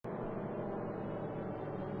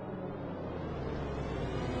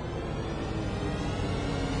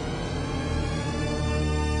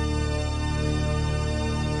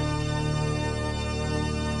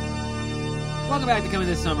Welcome back to Coming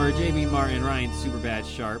This Summer. JB Martin, Ryan Superbad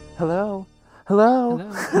Sharp. Hello.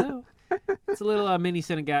 It's a little mini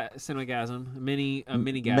cinegasm, mini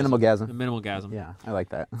gasm. Minimal-gasm. A minimal gasm. Yeah, I like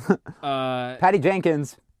that. Patty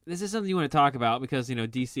Jenkins. This is something you want to talk about because,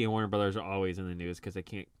 DC and Warner Brothers are always in the news because they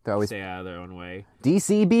can't stay out of their own way.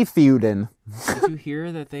 DC be feuding. Did you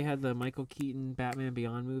hear that they had the Michael Keaton Batman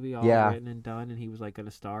Beyond movie all written and done, and he was like going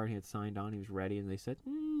to star, and he had signed on, he was ready, and they said,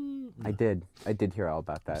 no. I did hear all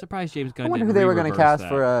about that. I'm surprised James Gunn I wonder who they were going to cast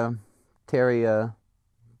for Terry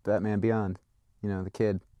Batman Beyond. The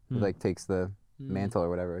kid who takes the mantle or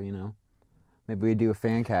whatever, Maybe we do a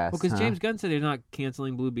fan cast. Well, because James Gunn said they're not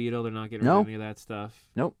canceling Blue Beetle. They're not getting rid of any of that stuff.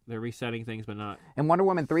 Nope. They're resetting things, but not... And Wonder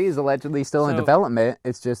Woman 3 is allegedly still in development.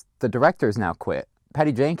 It's just the directors now quit.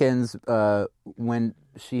 Patty Jenkins, when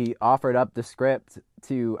she offered up the script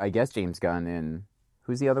to, I guess, James Gunn and...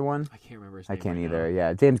 Who's the other one? I can't remember his name. I can't either.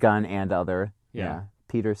 Yeah, James Gunn and other. Yeah.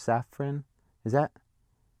 Peter Safran. Is that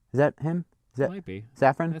him? It might be.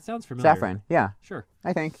 Safran? That sounds familiar. Safran, yeah. Sure.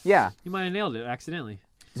 I think, yeah. You might have nailed it accidentally.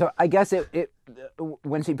 So I guess it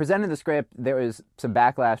when she presented the script, there was some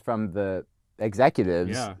backlash from the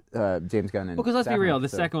executives, James Gunn and because let's be Safran, real, the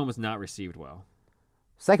second one was not received well.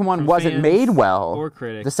 Second one wasn't made well. Or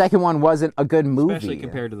critics. The second one wasn't a good movie. Especially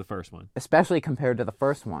compared to the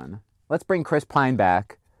first one. Let's bring Chris Pine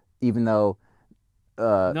back, even though...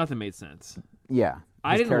 nothing made sense. Yeah.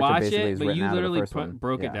 I didn't watch it, but you literally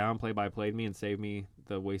broke it down play by play to me and saved me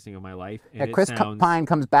the wasting of my life. And Chris Pine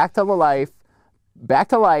comes back to life,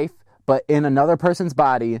 but in another person's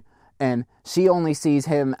body, and she only sees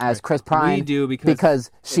him as Chris Pine we do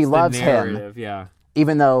because she loves him. Yeah.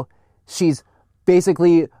 Even though she's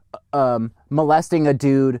basically molesting a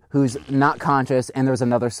dude who's not conscious, and there's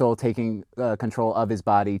another soul taking control of his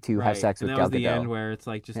body to have sex with Gal Gadot. And that was the end where it's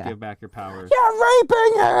like, just give back your powers. You're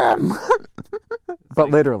raping him! But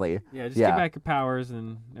literally. Yeah, just give back your powers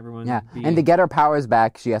and everyone... Yeah, and to get her powers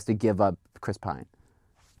back, she has to give up Chris Pine.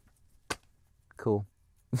 Cool.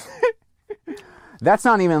 That's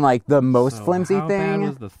not even the most flimsy thing. How bad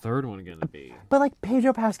was the third one going to be? But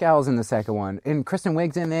Pedro Pascal's in the second one, and Kristen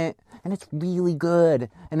Wiig's in it, and it's really good,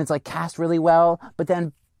 and it's cast really well, but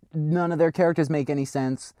then none of their characters make any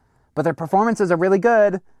sense. But their performances are really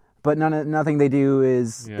good, but nothing they do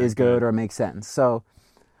is good or makes sense. So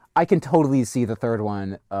I can totally see the third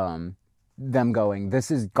one, them going,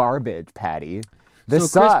 this is garbage, Patty.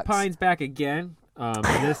 This sucks. Chris Pine's back again.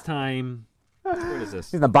 This time... What is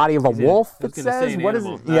this? In the body of a wolf, it says? What is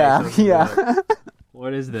it? Yeah.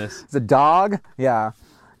 What is this? It's a dog? Yeah.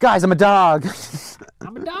 Guys, I'm a dog.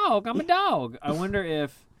 I'm a dog. I wonder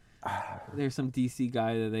if there's some DC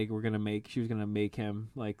guy that they were going to make. She was going to make him,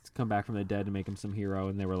 come back from the dead to make him some hero.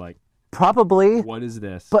 And they were like, probably. What is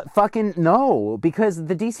this? But fucking no. Because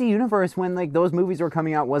the DC universe, when those movies were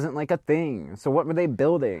coming out, wasn't a thing. So what were they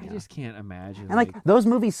building? I just can't imagine. And those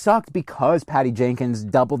movies sucked because Patty Jenkins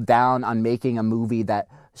doubled down on making a movie that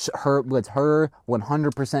was her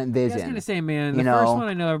 100% vision. I was going to say, man, the first one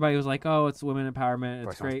I know everybody was like, oh, it's women empowerment.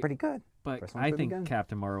 It's great. Pretty good. But I think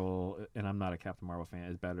Captain Marvel, and I'm not a Captain Marvel fan,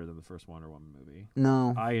 is better than the first Wonder Woman movie.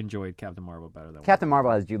 No. I enjoyed Captain Marvel better than Captain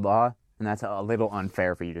Marvel has Jude Law. And that's a little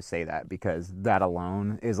unfair for you to say that because that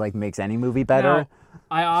alone is makes any movie better. Now,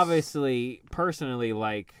 I obviously personally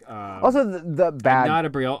like. Also, the bad. I'm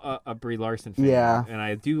not a Brie Larson fan. Yeah. And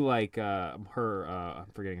I do like her.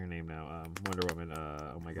 I'm forgetting her name now. Wonder Woman.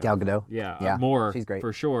 Oh my god. Gal Gadot. Yeah. More. She's great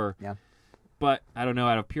for sure. Yeah. But I don't know.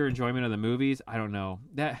 Out of pure enjoyment of the movies, I don't know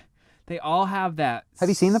that they all have that. Have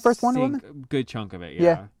you seen the first Wonder Woman? Good chunk of it.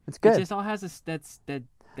 Yeah. It's good. It just all has that.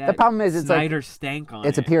 The problem is it's Snyder stank on it.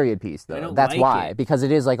 It's a period piece, though. I don't That's like why. it. Because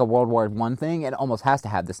it is a World War I thing. It almost has to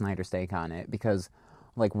have the Snyder stank on it. Because,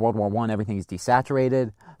 World War I, everything is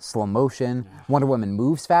desaturated, slow motion. Wonder Woman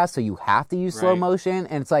moves fast, so you have to use slow motion.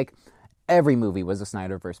 And it's every movie was a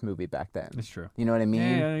Snyderverse movie back then. That's true. You know what I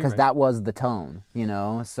mean? Because that was the tone,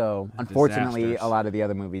 So, unfortunately, a lot of the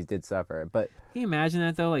other movies did suffer. But can you imagine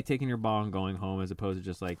that, though? Taking your ball and going home as opposed to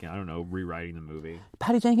just, I don't know, rewriting the movie.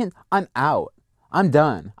 Patty Jenkins, I'm out. I'm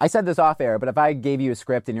done. I said this off air, but if I gave you a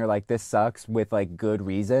script and you're like, this sucks with good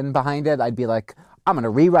reason behind it, I'd be like, I'm going to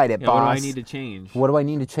rewrite it, boss. What do I need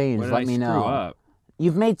to change? Let me know. Screw up?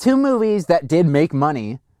 You've made 2 movies that did make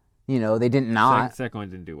money. They did not. Second one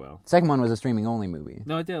didn't do well. Second one was a streaming only movie.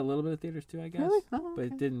 No, it did a little bit of theaters too, I guess. Really? Oh, but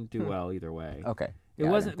it didn't do well either way. Okay. It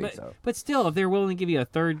wasn't, but still, if they're willing to give you a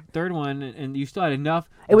third one and you still had enough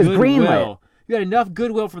it was goodwill, greenlit. You had enough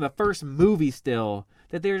goodwill from the first movie still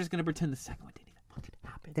that they were just going to pretend the second one didn't even fucking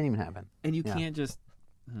happen. Didn't even happen. And you can't just...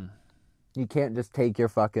 You can't just take your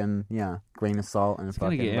fucking grain of salt and It's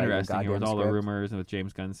fucking gonna get write your interesting here with goddamn all the script. rumors and with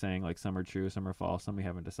James Gunn saying like some are true, some are false, some we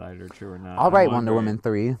haven't decided are true or not. I'll write Wonder Woman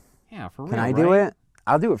 3. Yeah, for real. Can I do it?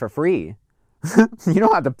 I'll do it for free. You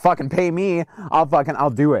don't have to fucking pay me. I'll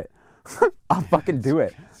do it. I'll fucking do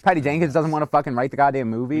it. Patty Jenkins doesn't want to fucking write the goddamn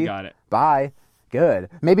movie. You got it. Bye. Good.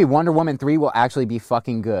 Maybe Wonder Woman 3 will actually be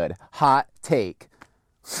fucking good. Hot take.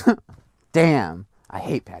 Damn. I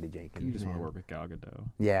hate Patty Jenkins. You just want to man. work with Gal Gadot.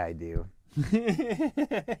 Yeah, I do.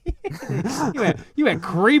 you had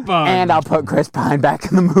creep on. And I'll put Chris Pine back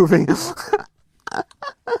in the movie. All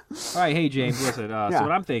right, hey James, listen. So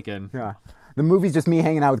what I'm thinking. Yeah. The movie's just me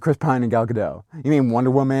hanging out with Chris Pine and Gal Gadot. You mean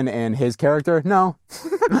Wonder Woman and his character? No.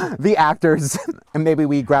 The actors. And maybe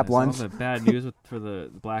we grab lunch. All the bad news for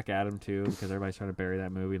the Black Adam too, because everybody's trying to bury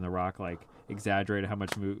that movie, and The Rock exaggerated how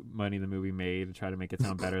much money the movie made to try to make it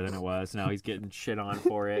sound better than it was. Now he's getting shit on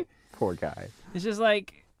for it. Poor guy. It's just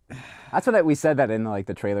like... That's what we said that in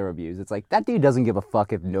the trailer reviews. It's like, that dude doesn't give a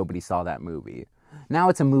fuck if nobody saw that movie. Now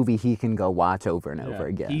it's a movie he can go watch over and over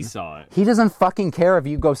again. He saw it. He doesn't fucking care if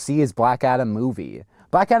you go see his Black Adam movie.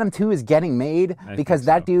 Black Adam 2 is getting made because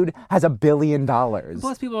that dude has $1 billion.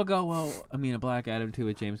 Plus people will go, well, I mean, a Black Adam 2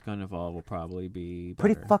 with James Gunn involved will probably be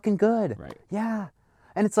better. Pretty fucking good. Right. Yeah.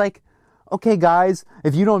 And it's like, okay, guys,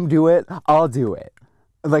 if you don't do it, I'll do it.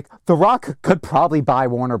 Like, The Rock could probably buy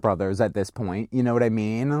Warner Brothers at this point. You know what I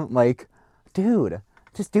mean? Like, dude,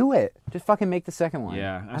 just do it. Just fucking make the second one.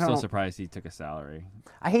 Yeah, I'm still surprised he took a salary.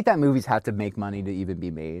 I hate that movies have to make money to even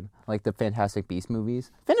be made. Like the Fantastic Beasts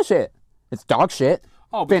movies. Finish it. It's dog shit.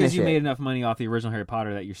 Oh, because Finish you it. made enough money off the original Harry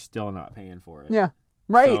Potter that you're still not paying for it. Yeah.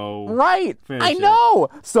 Right. So, right. finish I it. know.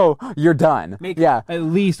 So you're done. Make yeah. at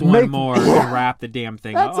least one more to wrap the damn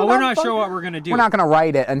thing up. That's Oh, what we're I'm not sure fucking- what we're going to do. We're not going to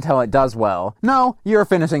write it until it does well. No, you're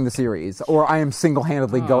finishing the series, or I am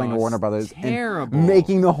single-handedly going to it's Warner Brothers terrible. and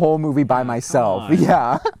making the whole movie by myself. on.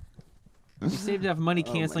 Yeah. You saved enough money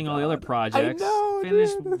canceling all the other projects. I know, finish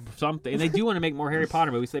dude. something. And they do want to make more Harry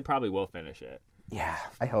Potter movies, so they probably will finish it. Yeah,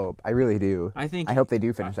 I hope. I really do. I hope they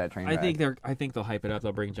do finish that train wreck. I think they'll hype it up.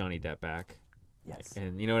 They'll bring Johnny Depp back. Yes.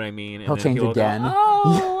 And you know what I mean? He'll and then change people again. Go,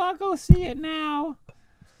 oh, I'll go see it now.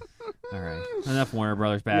 All right. Enough Warner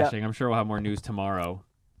Brothers bashing. I'm sure we'll have more news tomorrow.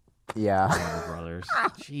 Yeah. Warner Brothers.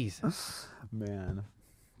 Jesus. Man.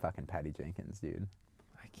 Fucking Patty Jenkins, dude.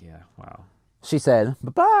 Yeah, wow. She said,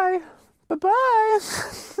 bye-bye. Bye-bye.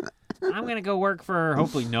 I'm going to go work for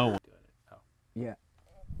hopefully no one. Yeah.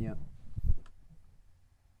 Yeah.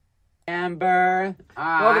 Amber.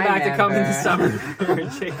 Welcome back to Coming to Summer.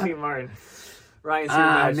 JP Martin. Ryan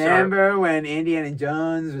Superman Sharp. Remember when Indiana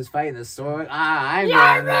Jones was fighting the sword? I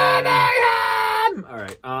remember. All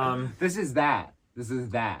right. This is that. This is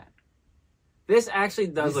that. This actually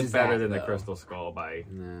does This look is better that, than the though. Crystal Skull by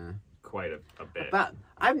Nah. quite a bit. But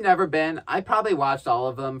I've never been. I probably watched all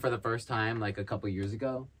of them for the first time like a couple years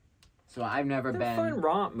ago. So I've never They're been. fun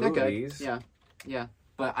romp They're good. movies. Yeah. Yeah.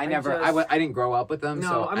 But I just- I didn't grow up with them. No,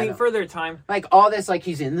 so I mean don't- for their time. like all this, like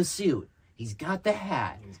he's in the suit. He's got the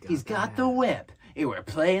hat. He's got the whip. And we're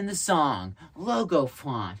playing the song. Logo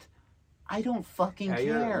font. I don't fucking Yeah, care.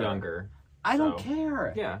 you're younger. I don't so-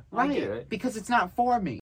 care. Yeah, I Right. get it. Because it's not for me.